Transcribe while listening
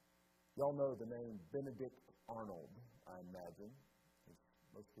Y'all know the name Benedict Arnold, I imagine.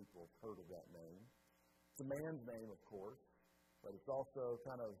 Most people have heard of that name. It's a man's name, of course, but it's also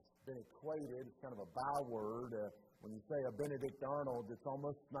kind of been equated. It's kind of a byword. When you say a Benedict Arnold, it's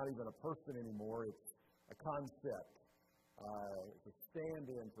almost not even a person anymore. It's a concept. It's a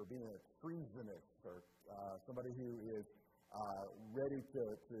stand-in for being a treasonist or somebody who is ready to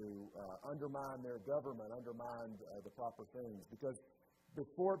undermine their government, undermine the proper things. Because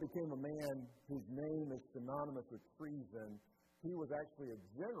before it became a man whose name is synonymous with treason, he was actually a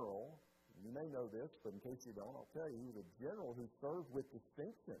general. You may know this, but in case you don't, I'll tell you, he was a general who served with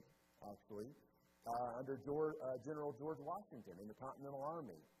distinction, actually, under General George Washington in the Continental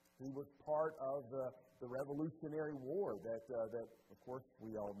Army. He was part of the Revolutionary War that, of course,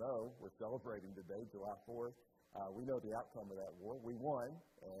 we all know. We're celebrating today, July 4th. We know the outcome of that war. We won,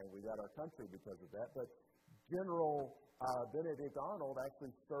 and we got our country because of that. But General Benedict Arnold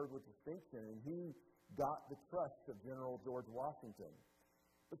actually served with distinction, and he got the trust of General George Washington.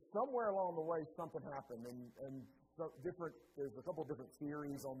 But somewhere along the way, something happened, and there's a couple of different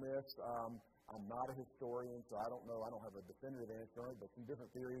theories on this. I'm not a historian, so I don't know. I don't have a definitive answer on it, but some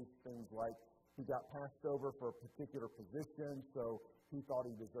different theories, things like he got passed over for a particular position, so he thought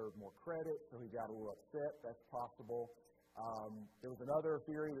he deserved more credit, so he got a little upset. That's possible. There was another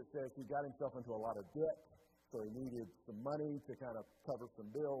theory that says he got himself into a lot of debt, so he needed some money to kind of cover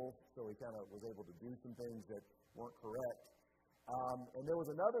some bills, so he kind of was able to do some things that weren't correct. And there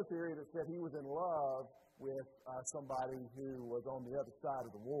was another theory that said he was in love with somebody who was on the other side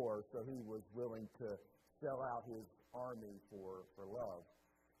of the war, so he was willing to sell out his army for love.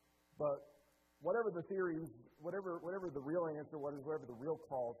 But whatever the theories, whatever the real answer was, whatever the real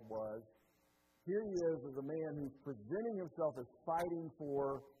cause was, here he is as a man who's presenting himself as fighting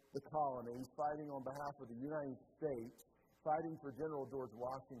for the colonies, fighting on behalf of the United States, fighting for General George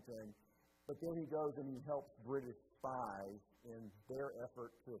Washington, but then he goes and he helps British spies in their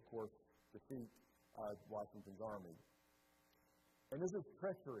effort to, of course, defeat Washington's army. And this is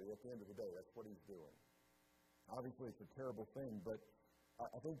treachery at the end of the day. That's what he's doing. Obviously, it's a terrible thing, but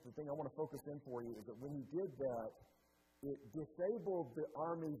I think the thing I want to focus in for you is that when he did that, it disabled the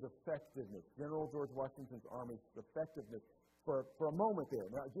army's effectiveness, General George Washington's army's effectiveness for a moment there.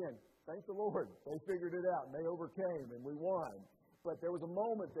 Now, again, thank the Lord. They figured it out, and they overcame, and we won. But there was a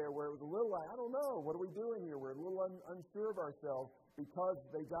moment there where it was a little like, I don't know, what are we doing here? We're a little unsure of ourselves because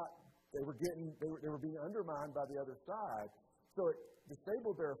they were being undermined by the other side. So it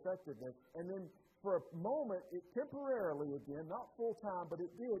disabled their effectiveness, and then for a moment, it temporarily, again, not full time, but it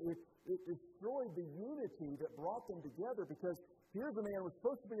did. It destroyed the unity that brought them together, because here's a man who was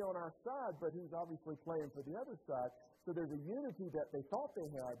supposed to be on our side, but he's obviously playing for the other side. So there's a unity that they thought they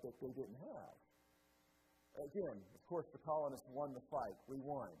had that they didn't have. Again, of course, the colonists won the fight. We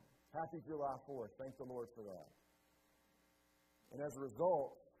won. Happy July 4th. Thank the Lord for that. And as a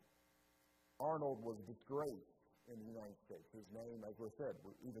result, Arnold was disgraced in the United States. His name, as we said,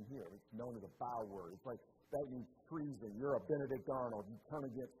 even here, it's known as a byword. It's like, that means treason. You're a Benedict Arnold. You turn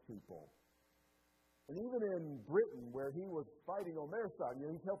against people. And even in Britain, where he was fighting on their side,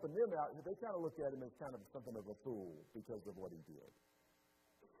 he's helping them out, they kind of looked at him as kind of something of a fool because of what he did.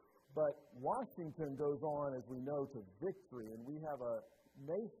 But Washington goes on, as we know, to victory, and we have a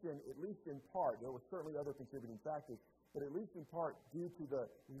nation, at least in part, there were certainly other contributing factors, but at least in part due to the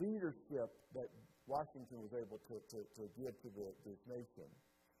leadership that Washington was able to give to this nation.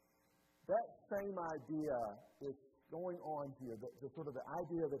 That same idea is going on here, the sort of the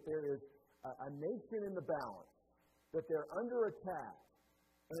idea that there is a nation in the balance, that they're under attack,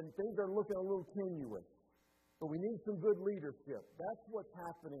 and things are looking a little tenuous. But we need some good leadership. That's what's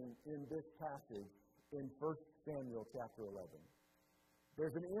happening in this passage in 1 Samuel chapter 11.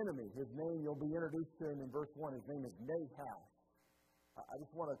 There's an enemy. His name, you'll be introduced to him in verse 1. His name is Nahash. I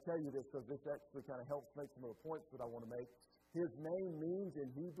just want to tell you this because this actually kind of helps make some of the points that I want to make. His name means in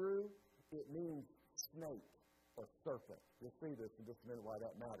Hebrew, it means snake or serpent. You'll see this in just a minute why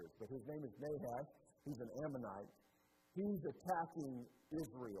that matters. But his name is Nahash. He's an Ammonite. He's attacking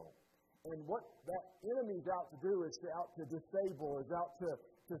Israel. And what that enemy's out to do is out to disable, is out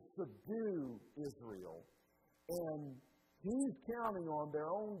to subdue Israel. And he's counting on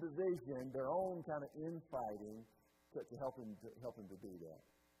their own division, their own kind of infighting to help him to do that.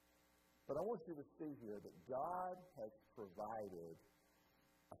 But I want you to see here that God has provided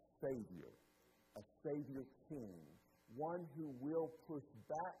a Savior King, one who will push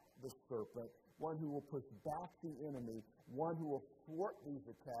back the serpent, one who will push back the enemy, one who will thwart these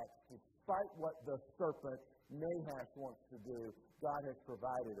attacks despite what the serpent Nahash wants to do. God has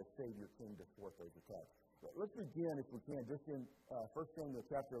provided a Savior King to thwart those attacks. Let's begin, if we can, just in 1 Samuel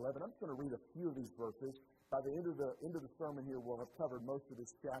chapter 11. I'm just going to read a few of these verses. By the end of the sermon here, we'll have covered most of this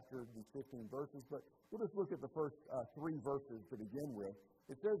chapter, these 15 verses, but we'll just look at the first 3 verses to begin with.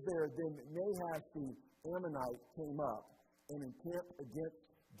 It says there, then Nahash the Ammonite came up and encamped against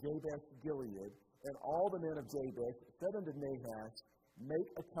Jabesh Gilead, and all the men of Jabesh said unto Nahash, make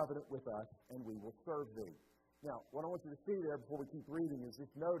a covenant with us, and we will serve thee. Now, what I want you to see there before we keep reading is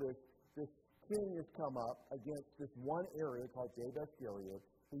just notice this king has come up against this one area called Jabesh Gilead.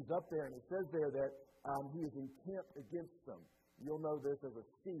 He's up there, and it says there that he is encamped against them. You'll know this as a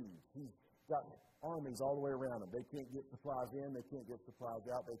siege. He's got armies all the way around him. They can't get supplies in. They can't get supplies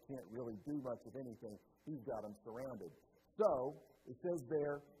out. They can't really do much of anything. He's got them surrounded. So, it says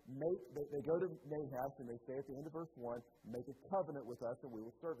there, they go to Nahash, and they say at the end of verse 1, make a covenant with us, and we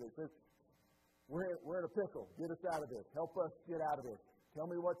will serve thee. It says, we're in a pickle. Get us out of this. Help us get out of this. Tell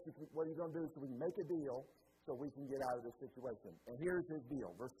me what you're going to do so we can make a deal so we can get out of this situation. And here's his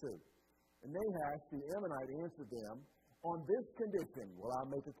deal, verse 2. And Nahash, the Ammonite, answered them, on this condition will I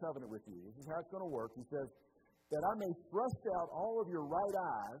make a covenant with you. This is how it's going to work. He says, that I may thrust out all of your right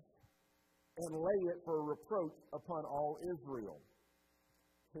eyes and lay it for a reproach upon all Israel.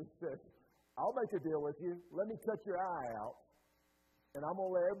 He says, I'll make a deal with you. Let me cut your eye out, and I'm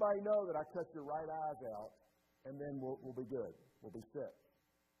going to let everybody know that I cut your right eyes out, and then we'll be good. We'll be set.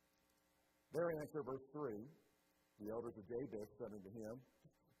 Their answer, verse 3, the elders of Jabesh said unto him,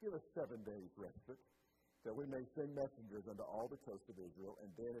 give us 7 days respite, that we may send messengers unto all the coast of Israel,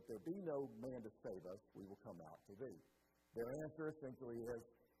 and then if there be no man to save us, we will come out to thee. Their answer essentially is,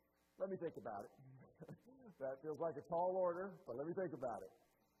 let me think about it. That feels like a tall order, but let me think about it.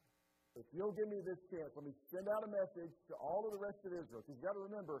 If you'll give me this chance, let me send out a message to all of the rest of Israel. Because you've got to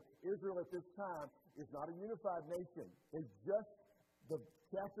remember, Israel at this time is not a unified nation. The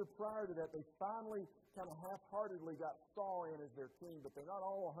chapter prior to that, they finally kind of half-heartedly got Saul in as their king, but they're not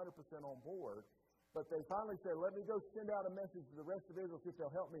all 100% on board. But they finally said, let me go send out a message to the rest of Israel, see if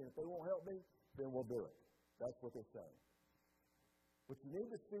they'll help me. And if they won't help me, then we'll do it. That's what they're saying. What you need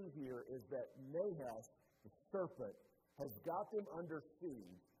to see here is that Nahash, the serpent, has got them under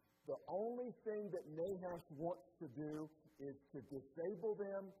siege. The only thing that Nahash wants to do is to disable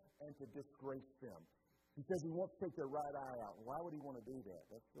them and to disgrace them. He says he wants to take their right eye out. Why would he want to do that?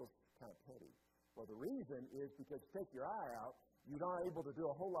 That feels kind of petty. Well, the reason is because you take your eye out, you're not able to do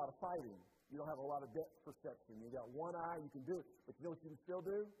a whole lot of fighting. You don't have a lot of depth perception. You got one eye, you can do it. But you know what you can still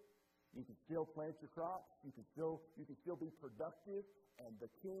do? You can still plant your crops. You can still be productive, and the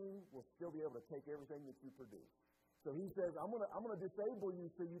king will still be able to take everything that you produce. So he says, I'm gonna disable you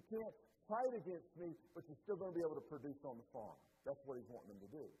so you can't fight against me, but you're still going to be able to produce on the farm. That's what he's wanting them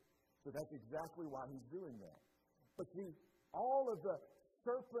to do. So that's exactly why he's doing that. But see, all of the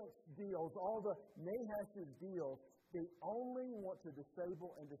serpent's deals, all the Nahash's deals, they only want to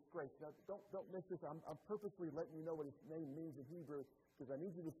disable and disgrace. Now, don't miss this. I'm purposely letting you know what his name means in Hebrew because I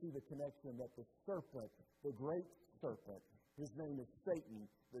need you to see the connection that the serpent, the great serpent, his name is Satan,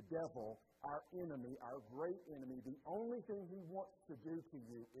 the devil, our enemy, our great enemy. The only thing he wants to do to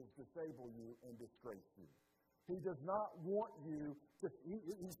you is disable you and disgrace you. He does not want you to,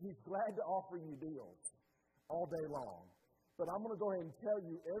 he's glad to offer you deals all day long. But I'm going to go ahead and tell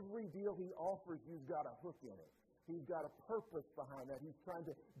you, every deal he offers, you've got a hook in it. He's got a purpose behind that. He's trying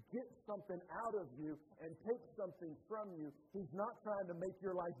to get something out of you and take something from you. He's not trying to make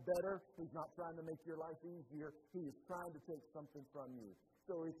your life better. He's not trying to make your life easier. He is trying to take something from you.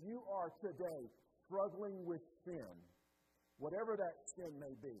 So if you are today struggling with sin, whatever that sin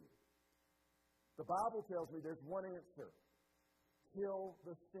may be, the Bible tells me there's one answer. Kill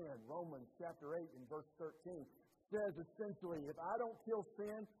the sin. Romans chapter 8 and verse 13 says essentially, if I don't kill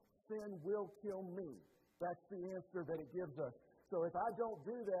sin, sin will kill me. That's the answer that it gives us. So if I don't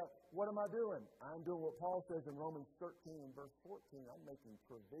do that, what am I doing? I'm doing what Paul says in Romans 13 and verse 14. I'm making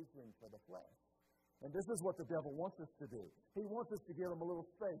provision for the flesh. And this is what the devil wants us to do. He wants us to give him a little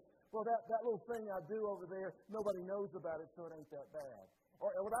space. Well, that little thing I do over there, nobody knows about it, so it ain't that bad. Or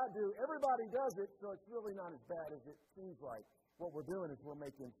what I do, everybody does it, so it's really not as bad as it seems like. What we're doing is we're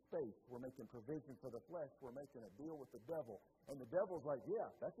making space. We're making provision for the flesh. We're making a deal with the devil. And the devil's like, yeah,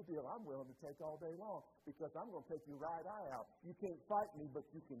 that's a deal I'm willing to take all day long because I'm going to take your right eye out. You can't fight me, but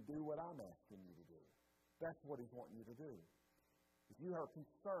you can do what I'm asking you to do. That's what he's wanting you to do. If you are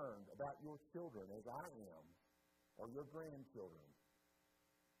concerned about your children, as I am, or your grandchildren,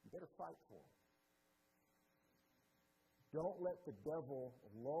 you better fight for them. Don't let the devil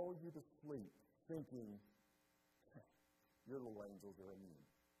lull you to sleep thinking your little angels are immune.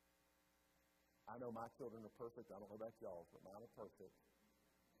 I know my children are perfect. I don't know about y'all, but mine are perfect.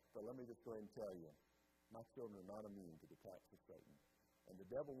 But let me just go ahead and tell you, my children are not immune to the attacks of Satan. And the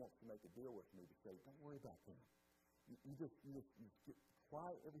devil wants to make a deal with me to say, don't worry about them. You just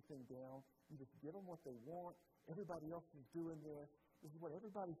quiet everything down. You just give them what they want. Everybody else is doing this. This is what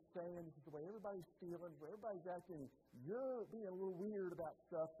everybody's saying. This is the way everybody's feeling. Where everybody's acting. You're being a little weird about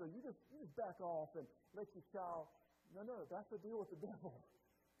stuff, so you just back off and let your child. No, that's the deal with the devil.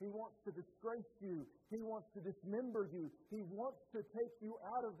 He wants to disgrace you. He wants to dismember you. He wants to take you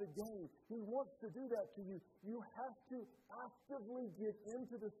out of the game. He wants to do that to you. You have to actively get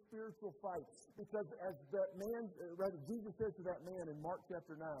into the spiritual fight. Because as that man, Jesus says to that man in Mark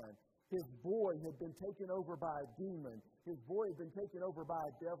chapter 9, his boy had been taken over by a demon. His boy had been taken over by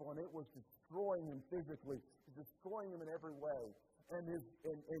a devil, and it was destroying him physically, destroying him in every way. And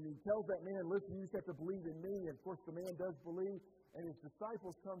he tells that man, listen, you just have to believe in me. And of course, the man does believe. And his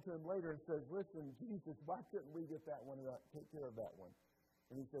disciples come to him later and says, listen, Jesus, why couldn't we get that one up, take care of that one?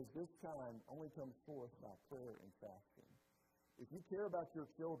 And he says, this kind only comes forth by prayer and fasting. If you care about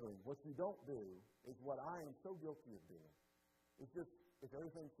your children, what you don't do is what I am so guilty of doing. It's just, if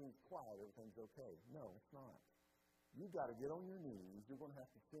everything seems quiet, everything's okay. No, it's not. You've got to get on your knees. You're going to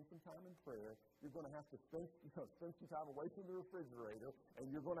have to spend some time in prayer. You're going to have to spend some time away from the refrigerator. And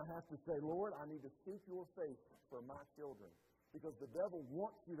you're going to have to say, Lord, I need to seek your face for my children. Because the devil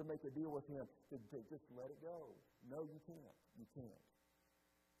wants you to make a deal with him to just let it go. No, you can't. You can't.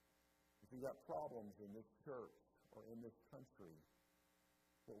 If you've got problems in this church or in this country,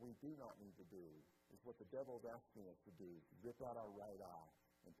 what we do not need to do is what the devil is asking us to do, rip out our right eye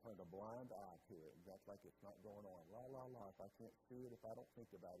and turn a blind eye to it and act like it's not going on. La, la, la. If I can't see it, if I don't think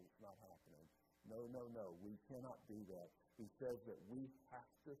about it, it's not happening. No, no, no. We cannot do that. He says that we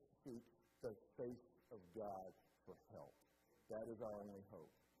have to seek the face of God for help. That is our only hope.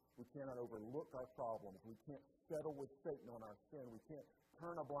 We cannot overlook our problems. We can't settle with Satan on our sin. We can't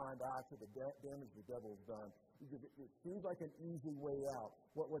turn a blind eye to the damage the devil has done. Because it seems like an easy way out.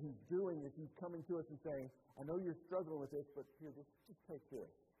 What he's doing is he's coming to us and saying, I know you're struggling with this, but here, just take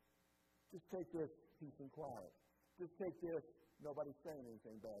this. Just take this, peace and quiet. Just take this, nobody's saying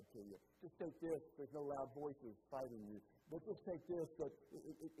anything bad to you. Just take this, there's no loud voices fighting you. But just take this, that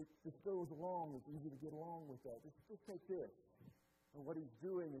it just goes along. It's easy to get along with that. Just take this. And what he's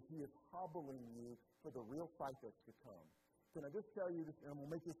doing is he is hobbling you for the real fight that's to come. Can I just tell you this, and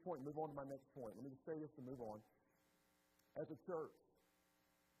we'll make this point and move on to my next point. Let me just say this and move on. As a church,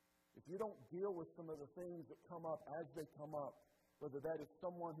 if you don't deal with some of the things that come up as they come up, whether that is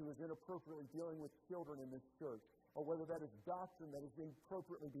someone who is inappropriately dealing with children in this church, or whether that is doctrine that is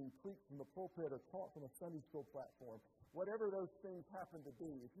inappropriately being preached from the pulpit or taught from a Sunday school platform, whatever those things happen to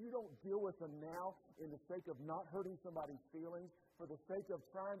be, if you don't deal with them now in the sake of not hurting somebody's feelings, for the sake of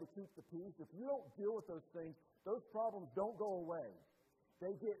trying to keep the peace, if you don't deal with those things, those problems don't go away.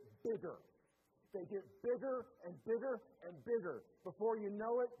 They get bigger. They get bigger and bigger and bigger. Before you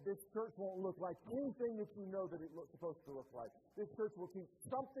know it, this church won't look like anything that you know that it's supposed to look like. This church will teach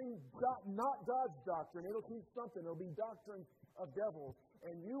something not God's doctrine. It'll teach something. It'll be doctrines of devils.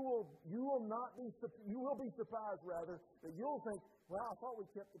 And you will be surprised, rather, that you'll think, well, I thought we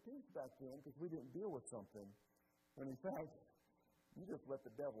kept the peace back then because we didn't deal with something. When in fact, you just let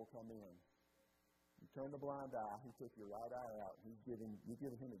the devil come in. You turn the blind eye. He took your right eye out. You're giving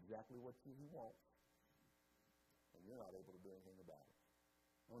him exactly what he wants. And you're not able to do anything about it.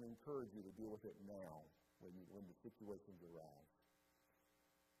 I want to encourage you to deal with it now when the situations arise.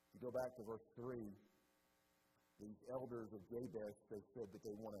 You go back to verse 3. These elders of Jabesh, they said that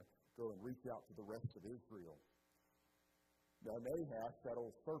they want to go and reach out to the rest of Israel. Now Nahash, that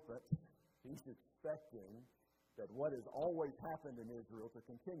old serpent, he's expecting that what has always happened in Israel to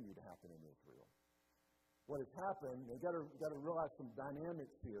continue to happen in Israel. What has happened, you've got to realize some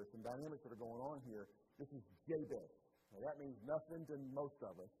dynamics here, some dynamics that are going on here. This is Jabesh. Now, that means nothing to most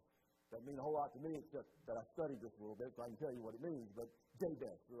of us. Doesn't mean a whole lot to me, except that I studied this a little bit, so I can tell you what it means. But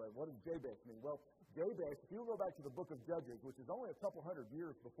Jabesh, what does Jabesh mean? Well, Jabesh, if you go back to the book of Judges, which is only a couple hundred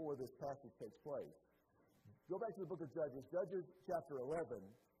years before this passage takes place, go back to the book of Judges, Judges chapter 11,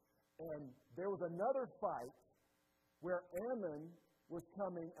 and there was another fight where Ammon was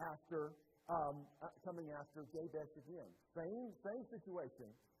coming after Jabesh again. Same situation.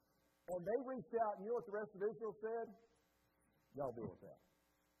 And they reached out, and you know what the rest of Israel said? Y'all deal with that.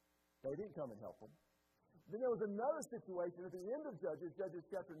 They didn't come and help them. Then there was another situation at the end of Judges, Judges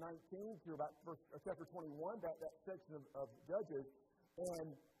chapter 19 to about chapter 21, that section of Judges.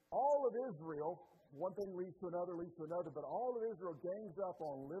 And all of Israel, one thing leads to another, but all of Israel gangs up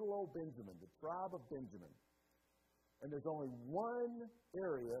on little old Benjamin, the tribe of Benjamin. And there's only one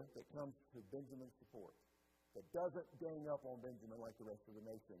area that comes to Benjamin's support that doesn't gang up on Benjamin like the rest of the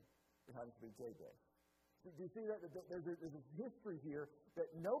nation. It happens to be Jabesh. Do you see that? There's a history here that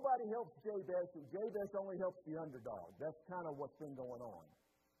nobody helps Jabesh, and Jabesh only helps the underdog. That's kind of what's been going on.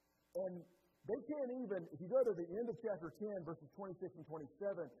 And they can't even, if you go to the end of chapter 10, verses 26 and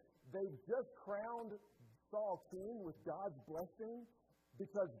 27, they've just crowned Saul king with God's blessing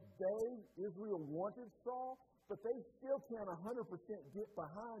because Israel wanted Saul, but they still can't 100% get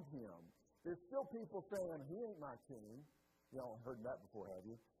behind him. There's still people saying, he ain't my king. Y'all heard that before, have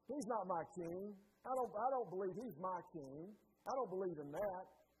you? He's not my king. I don't believe he's my king. I don't believe in that.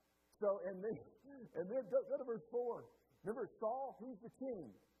 So, and then go to verse 4. Remember Saul? He's the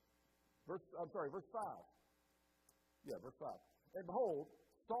king. Verse 5. Yeah, verse 5. And behold,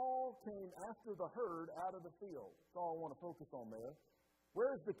 Saul came after the herd out of the field. Saul, I want to focus on there.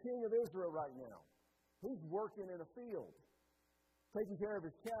 Where's the king of Israel right now? He's working in a field, taking care of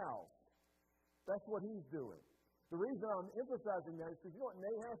his cows. That's what he's doing. The reason I'm emphasizing that is because you know what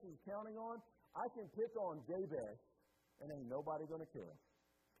Nahash is counting on? I can pick on Jabesh, and ain't nobody going to care.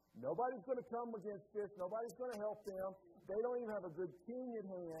 Nobody's going to come against this. Nobody's going to help them. They don't even have a good king at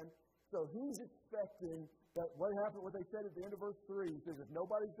hand. So he's expecting that what they said at the end of verse 3, he says, if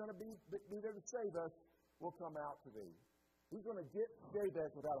nobody's going to be there to save us, we'll come out to thee. He's going to get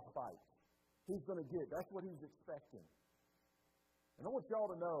Jabesh without a fight. He's going to get. That's what he's expecting. And I want y'all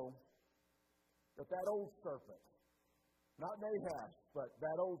to know that old serpent, not Nahash, but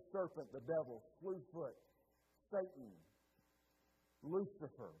that old serpent, the devil, Slewfoot, Satan,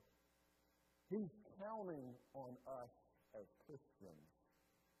 Lucifer, he's counting on us as Christians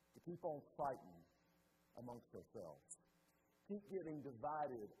to keep on fighting amongst ourselves. Keep getting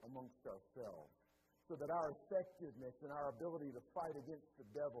divided amongst ourselves so that our effectiveness and our ability to fight against the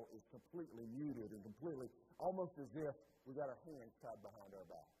devil is completely muted and completely, almost as if we got our hands tied behind our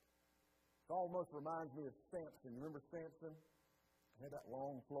back. It almost reminds me of Samson. You remember Samson? He had that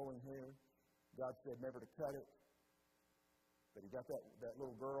long flowing hair. God said never to cut it. But he got that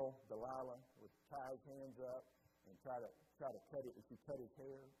little girl, Delilah, would tie his hands up and try to cut it. If he cut his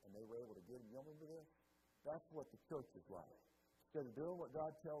hair, and they were able to get him. You remember this? That's what the church is like. Instead of doing what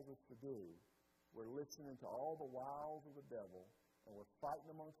God tells us to do, we're listening to all the wiles of the devil, and we're fighting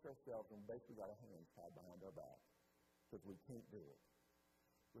amongst ourselves, and basically got our hands tied behind our back because we can't do it.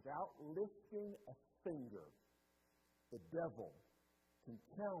 Without lifting a finger, the devil can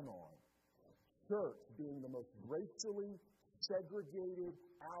count on church being the most racially segregated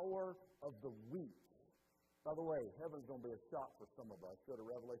hour of the week. By the way, heaven's going to be a shock for some of us. Go to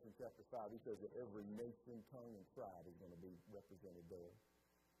Revelation chapter 5. He says that every nation, tongue, and tribe is going to be represented there.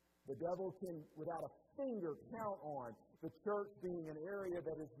 The devil can, without a finger, count on the church being an area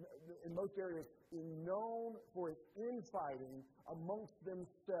that is, in most areas, known for its infighting amongst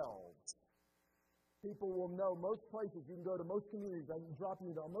themselves. People will know most places, you can go to most communities, I can drop you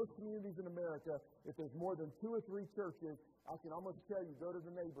into most communities in America, if there's more than 2 or 3 churches, I can almost tell you, go to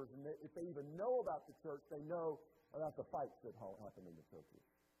the neighbors, and if they even know about the church, they know about the fights that happen in the churches.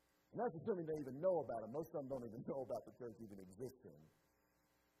 And that's assuming they even know about it. Most of them don't even know about the church even existing.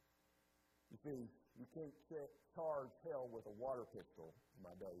 You see, you can't charge hell with a water pistol,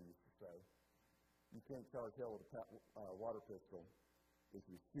 my daddy used to say. You can't charge hell with a water pistol if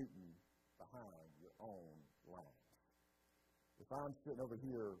you're shooting behind your own lines. If I'm sitting over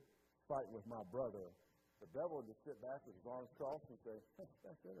here fighting with my brother, the devil will just sit back with his arms crossed and say,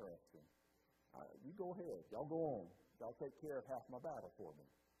 that's interesting. You go ahead. Y'all go on. Y'all take care of half my battle for me.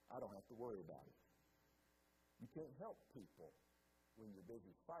 I don't have to worry about it. You can't help people when you're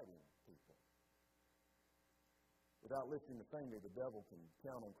busy fighting people. Without lifting the finger, the devil can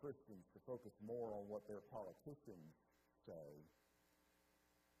count on Christians to focus more on what their politicians say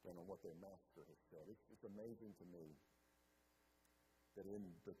than on what their master has said. It's amazing to me that in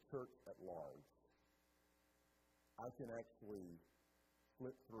the church at large, I can actually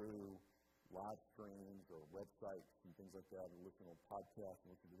flip through live streams or websites and things like that and listen on podcasts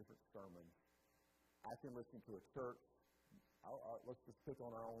and listen to different sermons. I can listen to a church. Let's just pick on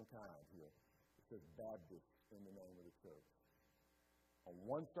our own kind here. It says Baptist in the name of the church. On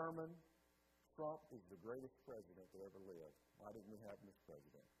one sermon, Trump is the greatest president that ever lived. Why didn't we have him as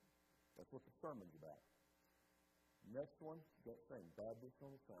president? That's what the sermon's about. Next one, that same Baptist on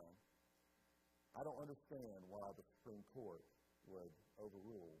the sign. I don't understand why the Supreme Court would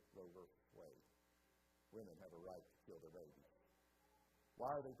overrule Roe versus Wade. Women have a right to kill their babies.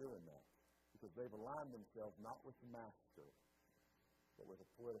 Why are they doing that? Because they've aligned themselves not with the master, but with a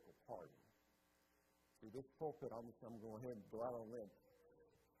political party. See, this pulpit, I'm going ahead and go out on a limb.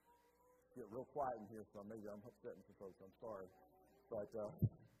 Get real quiet in here, so maybe I'm upsetting some folks. I'm sorry.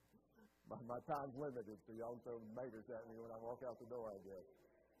 But my time's limited, so y'all can throw tomatoes at me when I walk out the door, I guess.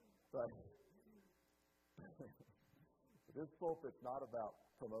 But This pulpit's not about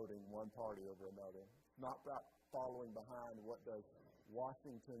promoting one party over another. It's not about following behind what does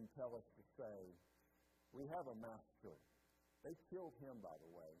Washington tell us to say. We have a master. They killed him, by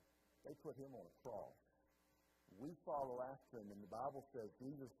the way. They put him on a cross. We follow after him, and the Bible says,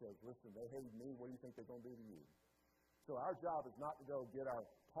 Jesus says, listen, they hate me. What do you think they're going to do to you? So our job is not to go get our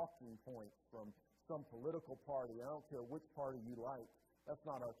talking points from some political party. I don't care which party you like. That's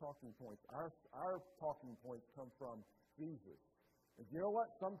not our talking points. Our talking points come from Jesus. And you know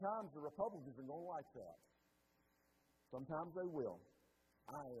what? Sometimes the Republicans are going to like that. Sometimes they will.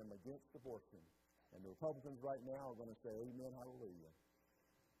 I am against abortion. And the Republicans right now are going to say, amen, hallelujah.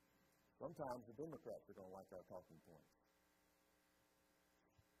 Sometimes the Democrats are going to like our talking points.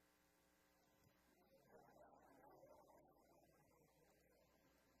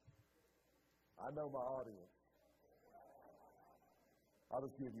 I know my audience. I'll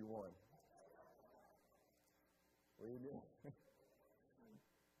just give you one.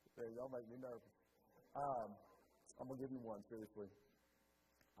 Y'all make me nervous. I'm going to give you one, seriously.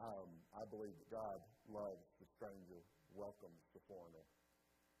 I believe that God loves the stranger, welcomes the foreigner.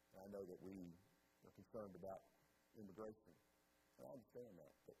 And I know that we are concerned about immigration. And I understand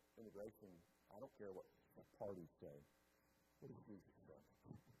that. But immigration, I don't care what parties say. What does Jesus say?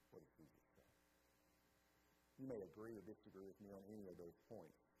 What does Jesus say? You may agree or disagree with me on any of those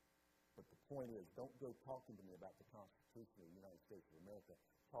points. But the point is, don't go talking to me about the Constitution of the United States of America.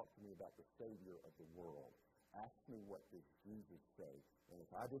 Talk to me about the Savior of the world. Ask me what does Jesus say. And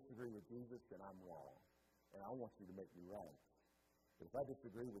if I disagree with Jesus, then I'm wrong. And I want you to make me right. But if I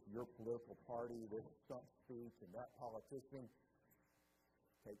disagree with your political party, this stump speech, and that politician,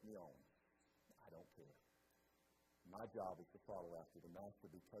 take me on. I don't care. My job is to follow after the Master,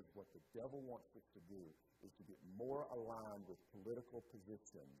 because what the devil wants us to do is to get more aligned with political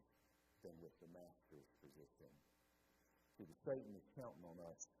positions than with the Master's position. See, Satan is counting on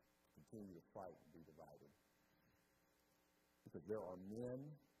us to continue to fight and be divided. Because there are men,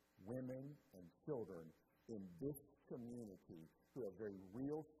 women, and children in this community who have very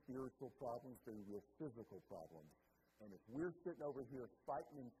real spiritual problems, very real physical problems. And if we're sitting over here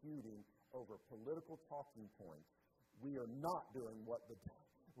fighting and feuding over political talking points, we are not doing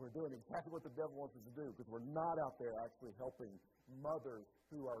we're doing exactly what the devil wants us to do, because we're not out there actually helping mothers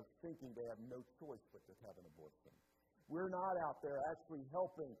who are thinking they have no choice but to have an abortion. We're not out there actually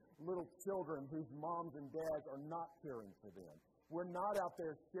helping little children whose moms and dads are not caring for them. We're not out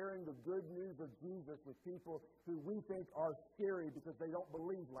there sharing the good news of Jesus with people who we think are scary because they don't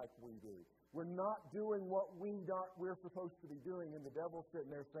believe like we do. We're not doing what we're supposed to be doing, and the devil's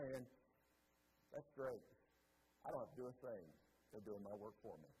sitting there saying, that's great. I don't have to do a thing. They're doing my work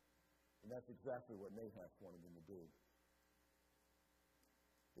for me. And that's exactly what Nahash wanted them to do.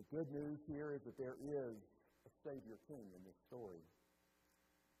 The good news here is that there is a Savior King in this story.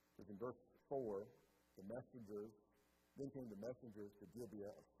 Because in verse 4, then came the messengers to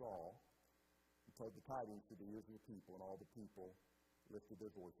Gibeah of Saul, and told the tidings to the ears of the people, and all the people lifted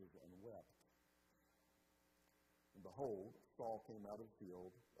their voices and wept. And behold, Saul came out of the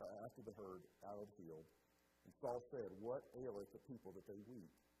field, after the herd out of the field, and Saul said, what aileth the people that they weep?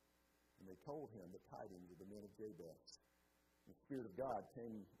 And they told him the tidings of the men of Jabesh. The Spirit of God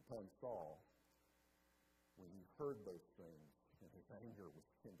came upon Saul when he heard those things, and his anger was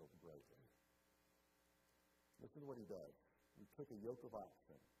kindled greatly. Listen to what he does. He took a yoke of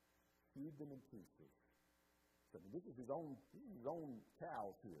oxen, hewed them in pieces. So this is his own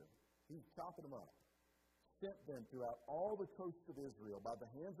cows here. He's chopping them up. Sent them throughout all the coast of Israel by the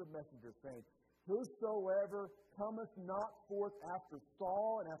hands of messengers, saying, whosoever cometh not forth after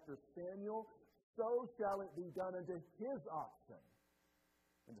Saul and after Samuel, so shall it be done unto his oxen.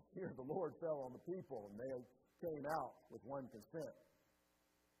 And the fear of the Lord fell on the people, and they came out with one consent.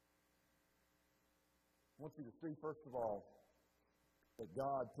 I want you to see, first of all, that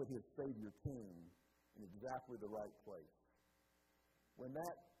God put his Savior King in exactly the right place. When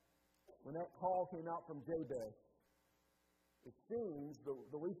that call came out from Jabesh, it seems,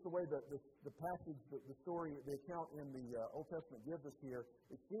 at least the way the passage, the story, the account in the Old Testament gives us here,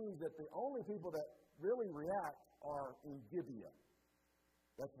 it seems that the only people that really react are in Gibeah.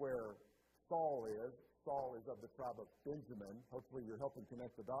 That's where Saul is. Saul is of the tribe of Benjamin. Hopefully you're helping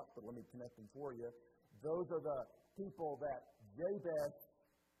connect the dots, but let me connect them for you. Those are the people that Jabesh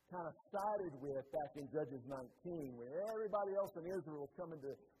kind of sided with back in Judges 19, when everybody else in Israel was coming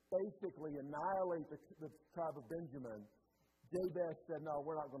to basically annihilate the tribe of Benjamin. Jabesh said, no,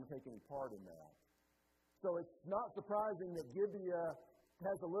 we're not going to take any part in that. So it's not surprising that Gibeah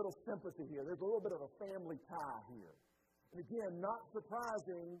has a little sympathy here. There's a little bit of a family tie here. And again, not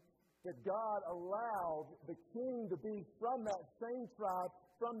surprising that God allowed the king to be from that same tribe,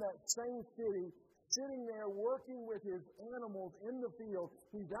 from that same city, sitting there working with his animals in the field.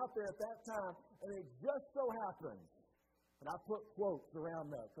 He's out there at that time, and it just so happens, and I put quotes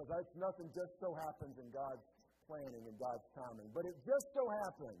around that because that's nothing just so happens in God's planning and God's timing. But it just so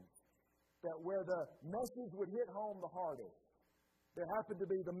happens that where the message would hit home the hardest, there happened to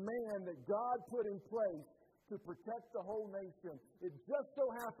be the man that God put in place to protect the whole nation. It just so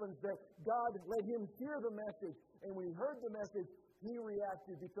happens that God let him hear the message, and when he heard the message, he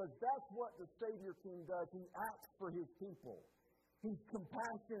reacted, because that's what the Savior King does. He acts for his people. He's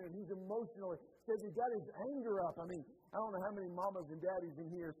compassionate. He's emotional. Says he got his anger up. I mean, I don't know how many mamas and daddies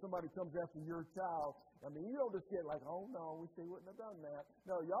in here, somebody comes after your child. I mean, you don't just get like, oh, no, wish they wouldn't have done that.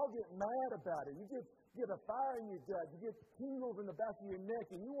 No, y'all get mad about it. You get a fire in your gut. You get tingles in the back of your neck,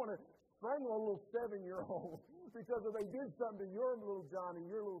 and you want to strangle a little 7-year-old because if they did something to your little Johnny,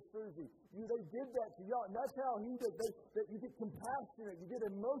 your little Susie. They did that to y'all, and that's how he did. You get compassionate. You get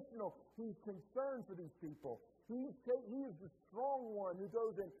emotional. He's concerned for these people. He is the strong one who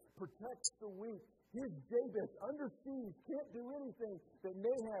goes and protects the weak. His Jabez, under siege, can't do anything that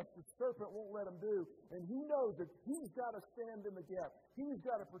Nahash, the serpent, won't let him do. And he knows that he's got to stand in the gap. He's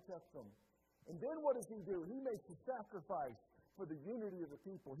got to protect them. And then what does he do? He makes a sacrifice for the unity of the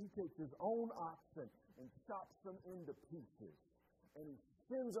people. He takes his own oxen and chops them into pieces. And he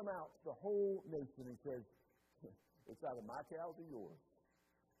sends them out to the whole nation. He says, it's either my cows or yours.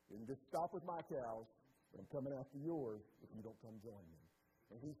 You can just stop with my cows, but I'm coming after yours if you don't come join me.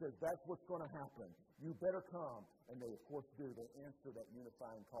 And he says, that's what's going to happen. You better come. And they, of course, do. They answer that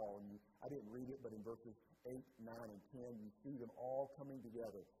unifying call. And I didn't read it, but in verses 8, 9, and 10, you see them all coming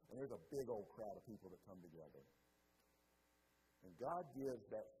together. And there's a big old crowd of people that come together. And God gives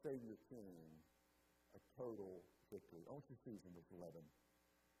that Savior King a total victory. I want you to see in verse 11.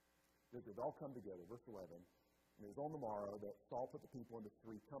 They all come together. Verse 11. And it was on the morrow that Saul put the people into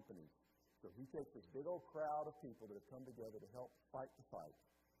 3 companies. So he takes this big old crowd of people that have come together to help fight the fight,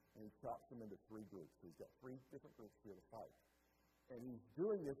 and he chops them into 3 groups. So he's got 3 different groups here to fight. And he's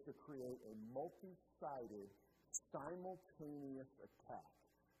doing this to create a multi-sided, simultaneous attack.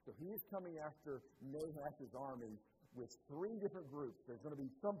 So he is coming after Nahash's army with 3 different groups. There's going to be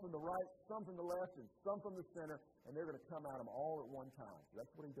some from the right, some from the left, and some from the center, and they're going to come at him all at one time. So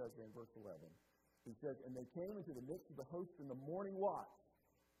that's what he does there in verse 11. He says, and they came into the midst of the host in the morning watch.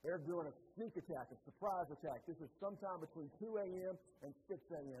 They're doing a sneak attack, a surprise attack. This is sometime between 2 a.m. and 6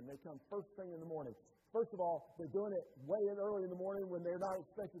 a.m. They come first thing in the morning. First of all, they're doing it way early in the morning when they're not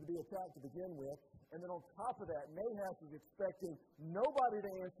expected to be attacked to begin with. And then on top of that, Nahash is expecting nobody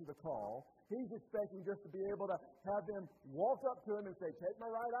to answer the call. He's expecting just to be able to have them walk up to him and say, take my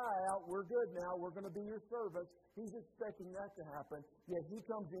right eye out. We're good now. We're going to be your servants. He's expecting that to happen. Yet he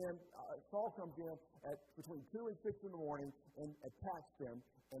comes in, Saul comes in at between 2 and 6 in the morning and attacks them.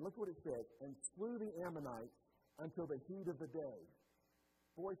 And look what it says, and slew the Ammonites until the heat of the day.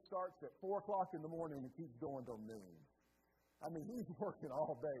 Boy starts at 4 o'clock in the morning and keeps going till noon. I mean, he's working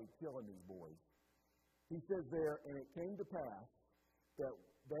all day killing these boys. He says there, and it came to pass that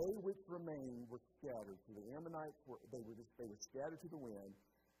they which remained were scattered. So the Ammonites they were scattered to the wind,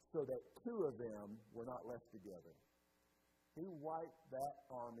 so that 2 of them were not left together. He wiped that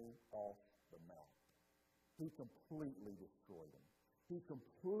army off the map. He completely destroyed them. He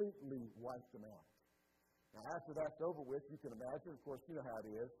completely wiped them out. Now, after that's over with, you can imagine, of course, you know how it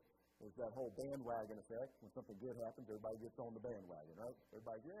is. There's that whole bandwagon effect. When something good happens, everybody gets on the bandwagon, right?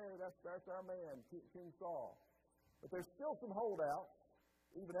 Everybody, yeah, that's our man, King Saul. But there's still some holdouts,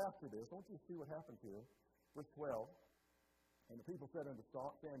 even after this. I want you to see what happens here. Verse 12. And the people said unto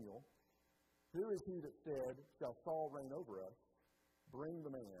Samuel, who is he that said, shall Saul reign over us? Bring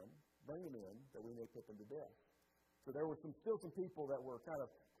him in, that we may put them to death. So there were still some people that were kind of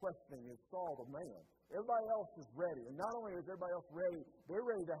questioning, is Saul the man? Everybody else is ready. And not only is everybody else ready, they're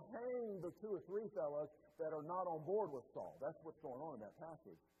ready to hang the 2 or 3 fellows that are not on board with Saul. That's what's going on in that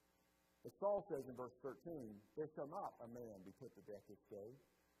passage. But Saul says in verse 13, there shall not a man be put to death this day,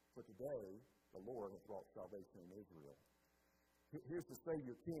 for today the Lord has brought salvation in Israel. Here's the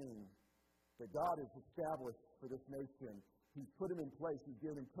Savior King that God has established for this nation. He's put him in place. He's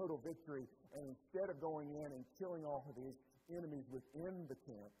given him total victory. And instead of going in and killing all of his enemies within the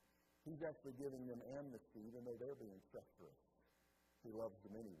camp, he's actually giving them amnesty, even though they're being treacherous. He loves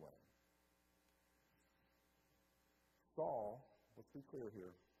them anyway. Saul, let's be clear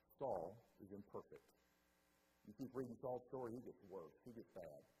here, Saul is imperfect. You keep reading Saul's story, he gets worse. He gets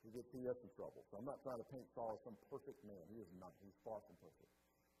bad. He gets in trouble. So I'm not trying to paint Saul as some perfect man. He is not. He's far from perfect.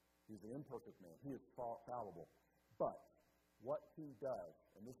 He's an imperfect man. He is fallible. But what he does,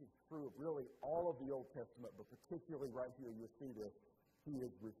 and this is true of really all of the Old Testament, but particularly right here, you'll see this, he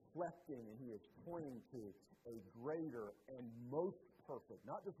is reflecting and he is pointing to a greater and most perfect,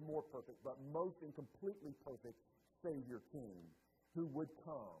 not just more perfect, but most and completely perfect Savior King who would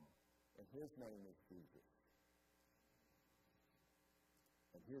come, and his name is Jesus.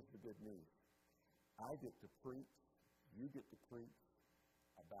 And here's the good news. I get to preach, you get to preach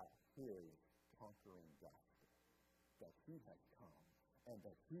about his conquering gospel, that he has come, and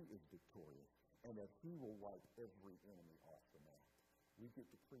that he is victorious, and that he will wipe every enemy off the map. We get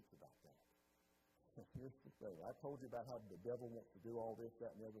to preach about that. And here's the thing. I told you about how the devil wants to do all this,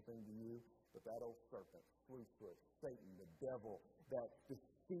 that, and the other thing to you, but that old serpent, Lucifer, Satan, the devil, that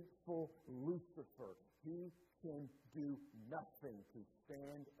deceitful Lucifer, he can do nothing to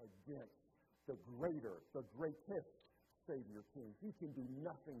stand against the greater, the greatest Savior King. He can do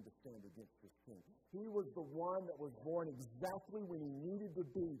nothing to stand against this King. He was the one that was born exactly when he needed to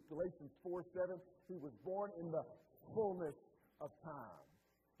be. Galatians 4:7, he was born in the fullness of time.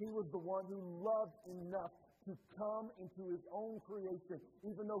 He was the one who loved enough to come into his own creation.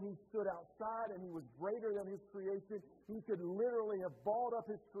 Even though he stood outside and he was greater than his creation, he could literally have balled up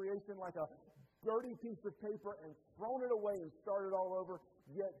his creation like a dirty piece of paper and thrown it away and started all over.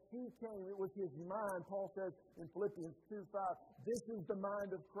 Yet he came. It was his mind. Paul says in Philippians 2:5, this is the mind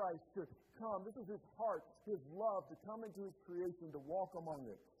of Christ to come. This is his heart, his love to come into his creation, to walk among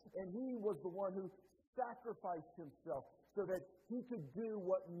it. And he was the one who sacrificed himself so that he could do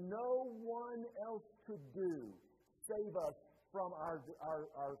what no one else could do, save us from our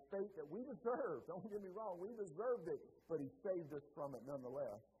fate that we deserved. Don't get me wrong, we deserved it, but he saved us from it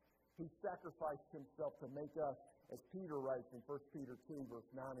nonetheless. He sacrificed himself to make us, as Peter writes in 1 Peter 2,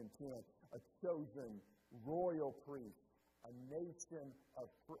 verse 9 and 10, a chosen royal priest, a nation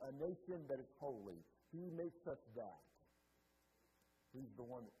that is holy. He makes us that. He's the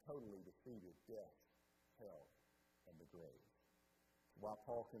one that totally defeated death, hell, and the grave. While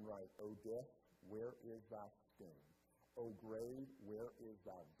Paul can write, O death, where is thy sting? O grave, where is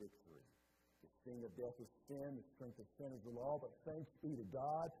thy victory? The sting of death is sin, the strength of sin is the law, but thanks be to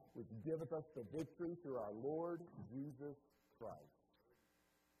God, which giveth us the victory through our Lord Jesus Christ.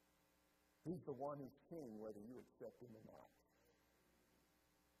 He's the one who's king, whether you accept him or not.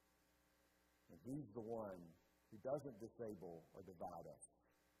 And he's the one who doesn't disable or divide us,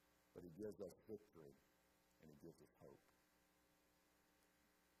 but he gives us victory and he gives us hope.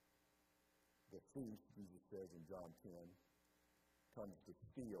 The thief, Jesus says in John 10, comes to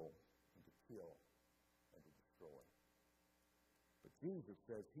steal and to kill and to destroy. But Jesus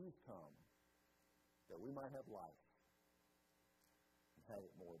says he's come that we might have life and have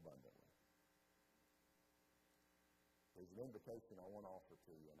it more abundantly. There's an invitation I want to offer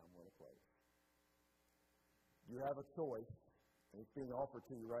to you, and I'm going to close. You have a choice, and it's being offered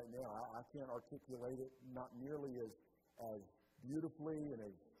to you right now. I can't articulate it not nearly as beautifully and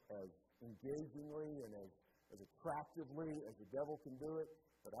as engagingly and as attractively as the devil can do it,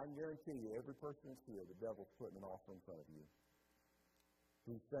 but I can guarantee you, every person that's here, the devil's putting an offer in front of you.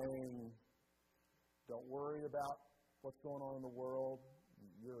 He's saying, don't worry about what's going on in the world.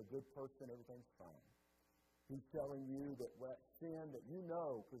 You're a good person. Everything's fine. He's telling you that sin that you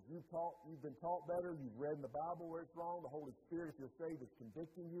know, because you've been taught better, you've read in the Bible where it's wrong, the Holy Spirit, if you're saved, is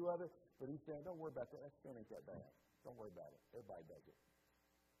convicting you of it, but he's saying, don't worry about that. That sin ain't that bad. Don't worry about it. Everybody does it.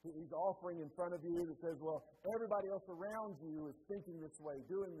 He's offering in front of you that says, well, everybody else around you is thinking this way,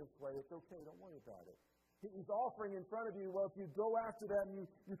 doing this way. It's okay. Don't worry about it. He's offering in front of you, well, if you go after that and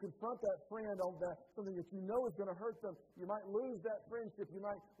you confront that friend on that, something that you know is going to hurt them, you might lose that friendship. You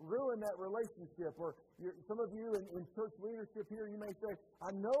might ruin that relationship. Or some of you in church leadership here, you may say, I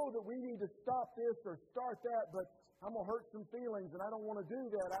know that we need to stop this or start that, but I'm going to hurt some feelings, and I don't want to do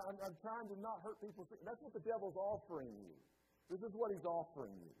that. I'm trying to not hurt people's feelings. That's what the devil's offering you. This is what he's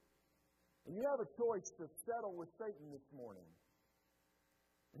offering you. And you have a choice to settle with Satan this morning.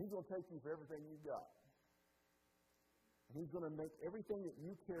 And he's going to take you for everything you've got. And he's going to make everything that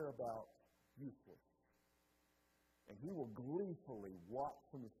you care about useless. And he will gleefully watch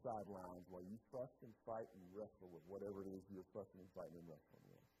from the sidelines while you fuss and fight and wrestle with whatever it is you're fussing and fighting and wrestling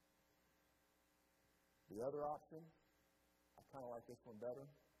with. The other option, I kind of like this one better,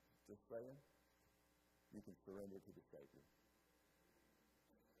 just saying, you can surrender to the Savior.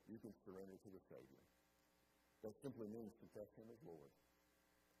 You can surrender to the Savior. That simply means confess him as Lord.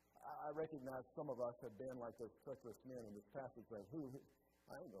 I recognize some of us have been like those treacherous men in this passage saying,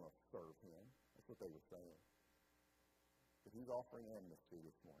 I ain't going to serve him. That's what they were saying. But he's offering amnesty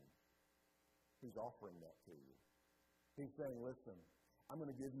this morning. He's offering that to you. He's saying, listen, I'm going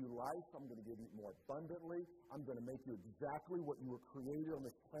to give you life. I'm going to give you more abundantly. I'm going to make you exactly what you were created on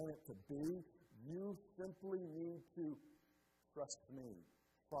this planet to be. You simply need to trust me,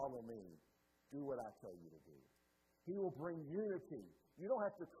 follow me, do what I tell you to do. He will bring unity. You don't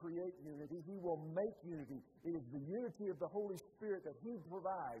have to create unity. He will make unity. It is the unity of the Holy Spirit that He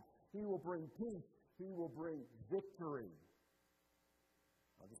provides. He will bring peace. He will bring victory.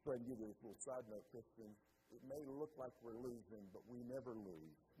 I'll just go ahead and give you this little side note, Christians. It may look like we're losing, but we never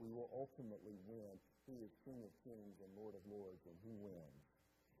lose. We will ultimately win. He is King of kings and Lord of lords, and He wins.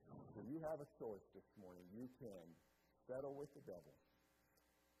 So you have a choice this morning. You can settle with the devil,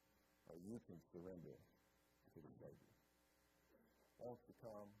 or you can surrender to the Savior. Wants to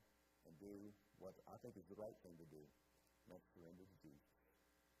come and do what I think is the right thing to do. Let's surrender to Jesus.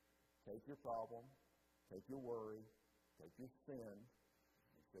 Take your problem, take your worry, take your sin,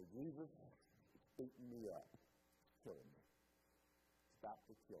 and say, Jesus, it's beating me up. It's killing me. Stop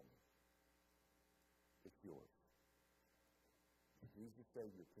to kill me. It's yours. Jesus,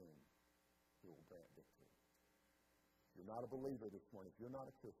 Savior, King, He will grant victory. If you're not a believer this morning, if you're not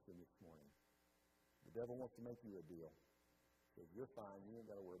a Christian this morning, the devil wants to make you a deal. He says, you're fine. You ain't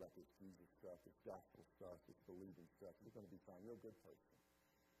got to worry about this Jesus stuff, this gospel stuff, this believing stuff. You're going to be fine. You're a good person.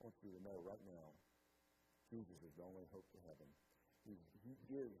 I want you to know right now, Jesus is the only hope to heaven. He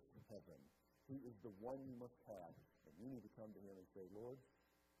is heaven. He is the one you must have. And you need to come to Him and say, Lord,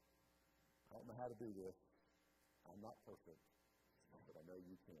 I don't know how to do this. I'm not perfect. But I know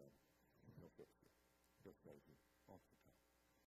you can. He'll fix it. He'll save you. All the time.